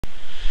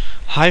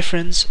Hi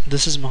friends,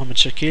 this is Mohammed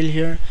Shakil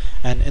here,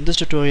 and in this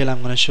tutorial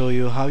I'm going to show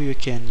you how you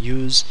can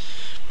use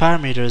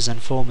parameters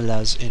and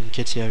formulas in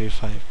Catia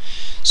v5.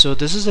 So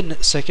this is the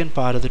second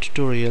part of the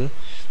tutorial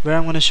where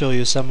I'm going to show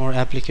you some more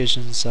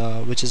applications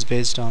which is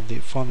based on the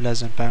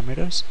formulas and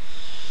parameters.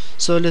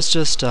 So let's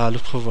just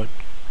look forward.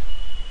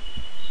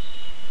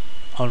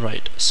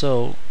 Alright,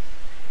 so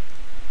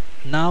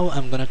now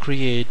I'm going to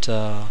create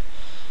a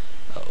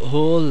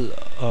whole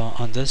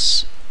on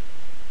this.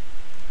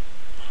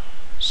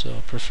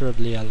 So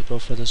preferably I'll go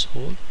for this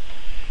hole,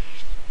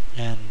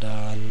 and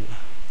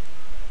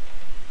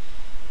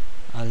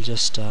I'll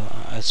just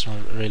it's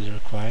not really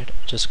required,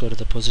 just go to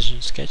the position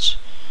sketch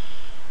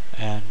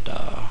and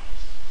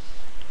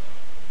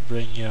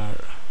bring your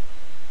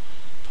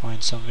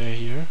point somewhere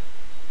here.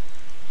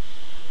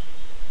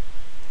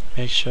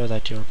 Make sure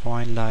that your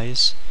point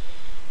lies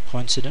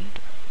coincident,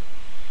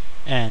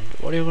 and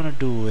what you're gonna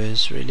do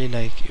is really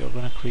like you're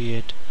gonna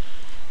create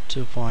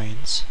 2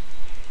 points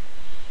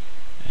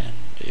and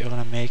you're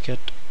gonna make it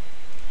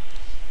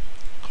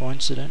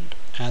coincident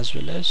as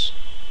well as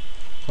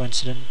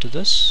coincident to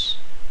this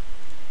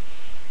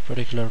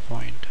particular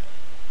point.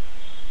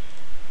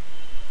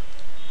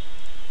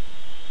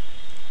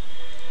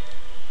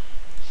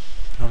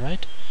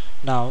 Alright,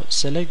 now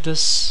select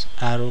this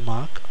arrow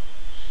mark,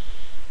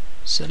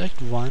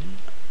 select 1,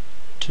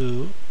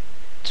 2,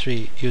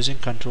 3 using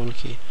control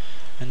key,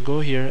 and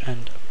go here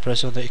and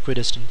press on the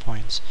equidistant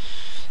points.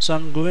 So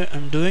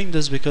I'm doing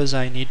this because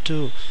I need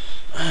to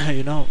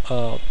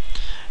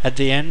at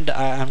the end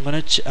I'm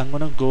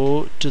gonna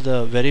go to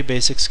the very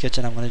basic sketch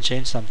and I'm gonna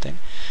change something,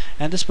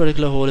 and this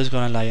particular hole is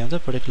gonna lie on the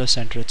particular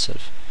center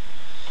itself.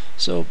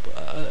 So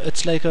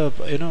it's like a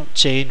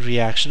chain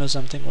reaction or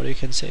something, what you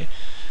can say.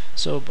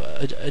 So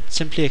it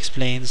simply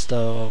explains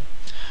the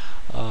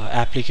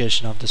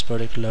application of this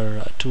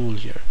particular tool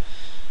here.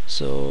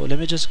 So let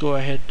me just go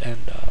ahead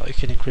and you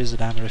can increase the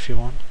diameter if you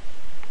want,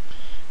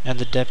 and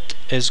the depth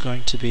is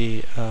going to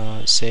be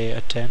say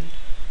a 10.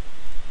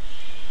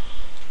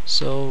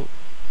 So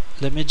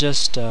let me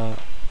just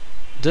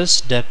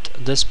this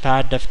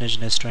pad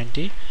definition is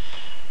 20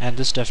 and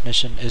this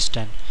definition is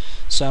 10.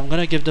 So I'm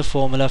gonna give the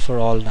formula for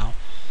all now.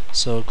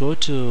 So go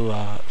to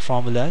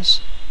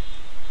formulas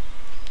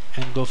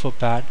and go for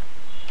pad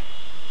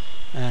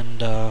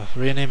and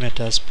rename it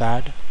as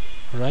pad,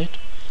 right?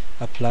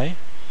 Apply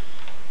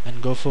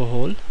and go for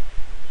hole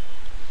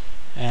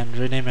and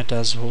rename it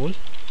as hole.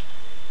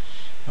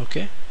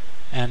 Okay,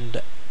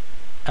 and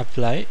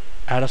apply,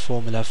 add a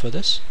formula for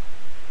this.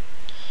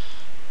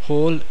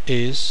 Hole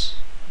is,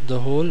 the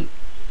hole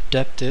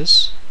depth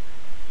is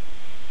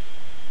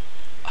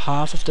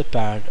half of the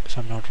pad, if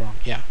I'm not wrong.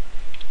 Yeah,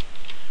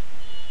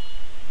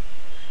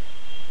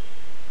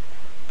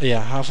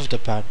 half of the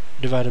pad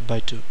divided by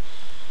 2.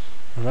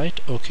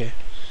 Alright, okay.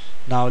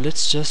 Now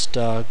let's just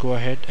go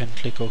ahead and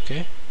click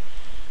OK.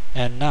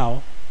 And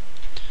now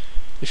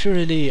if you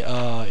really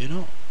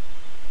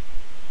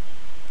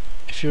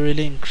if you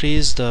really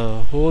increase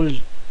the whole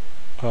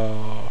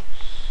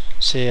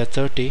say a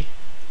 30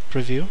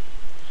 preview,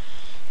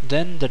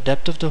 then the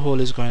depth of the hole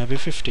is going to be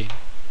 15. You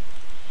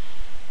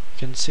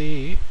can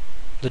see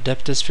the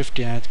depth is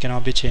 15 and it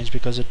cannot be changed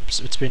because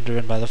it's been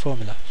driven by the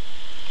formula.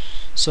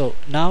 So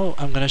now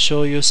I'm going to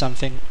show you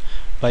something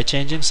by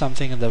changing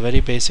something in the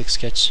very basic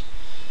sketch.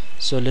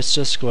 So let's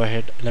just go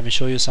ahead, let me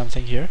show you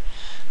something here,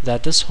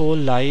 that this hole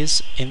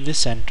lies in the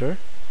center.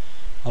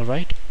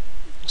 Alright,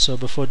 so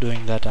before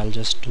doing that I'll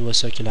just do a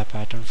circular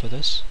pattern for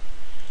this.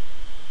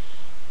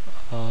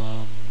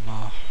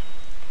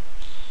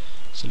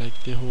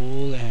 Select the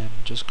hole and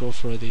just go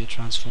for the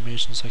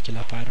transformation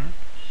circular pattern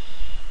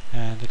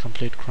and the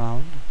complete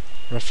crown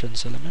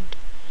reference element,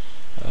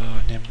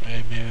 name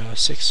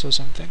 6 or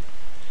something.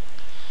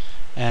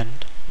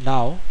 And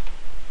now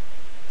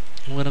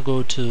I'm gonna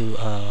go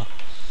to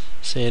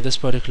say this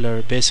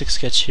particular basic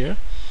sketch here,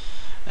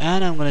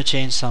 and I'm gonna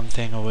change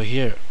something over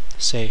here,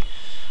 say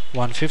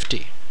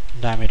 150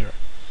 diameter,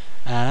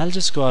 and I'll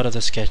just go out of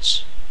the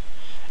sketch,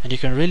 and you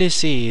can really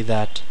see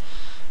that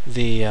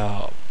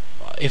the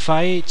if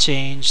I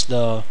change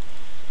the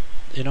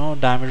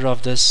diameter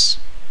of this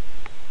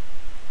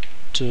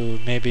to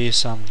maybe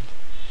some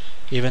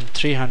even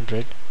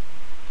 300,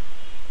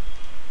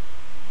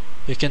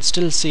 you can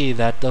still see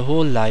that the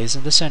hole lies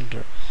in the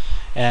center.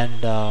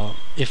 And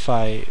if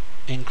I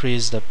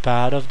increase the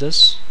pad of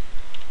this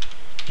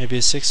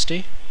maybe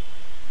 60,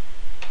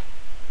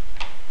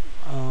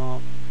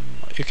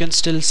 you can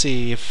still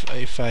see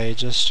if I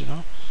just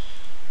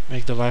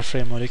make the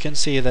wireframe mode, you can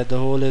see that the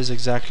hole is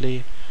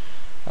exactly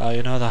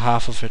the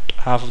half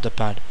of the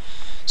pad.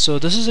 So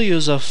this is the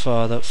use of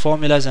the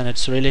formulas, and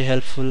it's really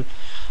helpful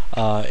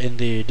in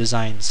the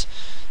designs.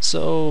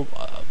 So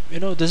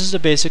this is the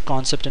basic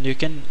concept, and you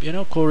can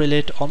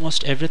correlate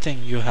almost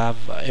everything you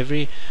have,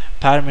 every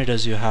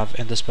parameters you have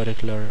in this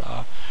particular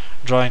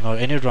drawing or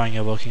any drawing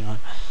you're working on.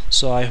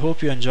 So I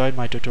hope you enjoyed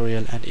my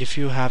tutorial, and if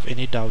you have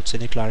any doubts,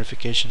 any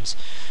clarifications,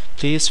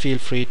 please feel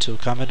free to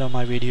comment on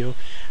my video,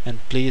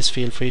 and please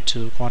feel free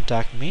to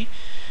contact me.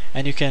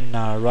 and you can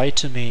write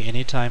to me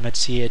anytime at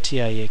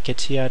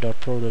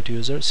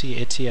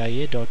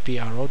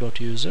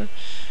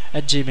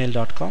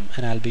catia.pro.user@gmail.com,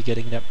 and I'll be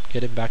getting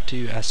back to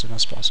you as soon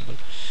as possible.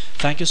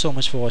 Thank you so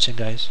much for watching,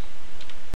 guys.